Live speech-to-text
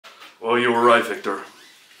Well, you were right, Victor.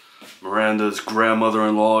 Miranda's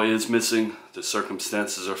grandmother-in-law is missing. The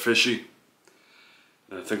circumstances are fishy.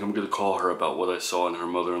 And I think I'm gonna call her about what I saw in her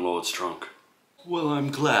mother-in-law's trunk. Well, I'm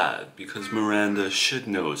glad, because Miranda should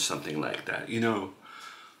know something like that. You know,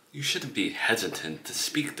 you shouldn't be hesitant to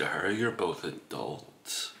speak to her. You're both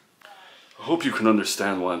adults. I hope you can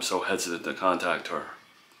understand why I'm so hesitant to contact her.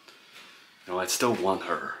 You know, I still want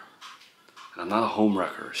her. And I'm not a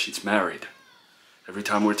homewrecker. She's married. Every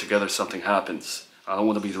time we're together, something happens. I don't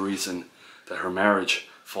want to be the reason that her marriage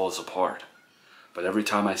falls apart. But every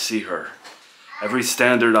time I see her, every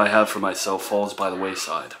standard I have for myself falls by the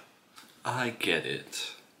wayside. I get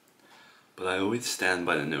it. But I always stand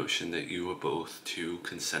by the notion that you are both two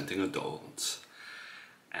consenting adults.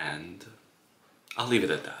 And I'll leave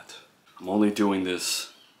it at that. I'm only doing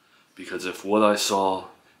this because if what I saw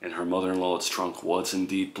in her mother-in-law's trunk was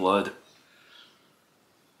indeed blood,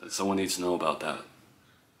 then someone needs to know about that.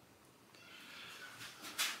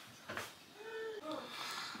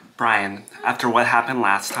 Brian, after what happened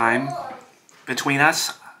last time, between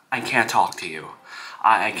us, I can't talk to you.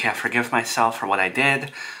 I can't forgive myself for what I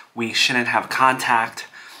did. We shouldn't have contact.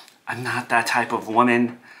 I'm not that type of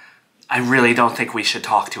woman. I really don't think we should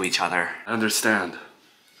talk to each other. I understand,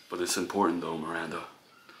 but it's important though, Miranda.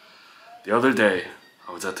 The other day,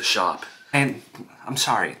 I was at the shop. And I'm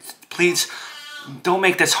sorry. Please, don't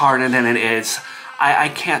make this harder than it is. I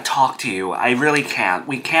can't talk to you. I really can't.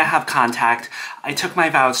 We can't have contact. I took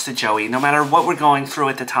my vows to Joey. No matter what we're going through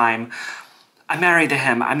at the time, I'm married to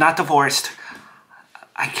him. I'm not divorced.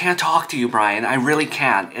 I can't talk to you, Brian. I really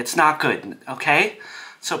can't. It's not good, okay?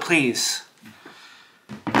 So please.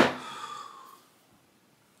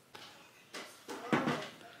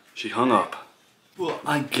 She hung up. Well,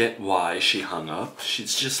 I get why she hung up.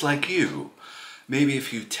 She's just like you. Maybe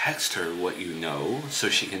if you text her what you know, so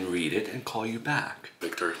she can read it and call you back.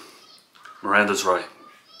 Victor, Miranda's right.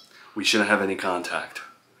 We shouldn't have any contact.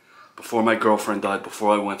 Before my girlfriend died,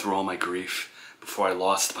 before I went through all my grief, before I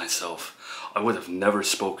lost myself, I would have never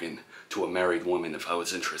spoken to a married woman if I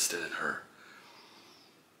was interested in her.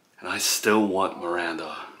 And I still want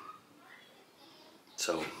Miranda.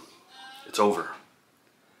 So, it's over.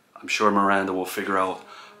 I'm sure Miranda will figure out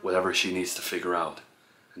whatever she needs to figure out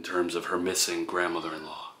in terms of her missing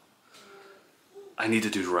grandmother-in-law. I need to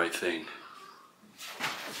do the right thing.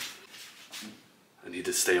 I need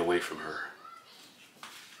to stay away from her.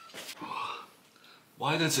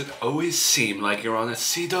 Why does it always seem like you're on a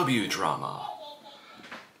CW drama?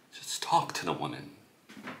 Just talk to the woman.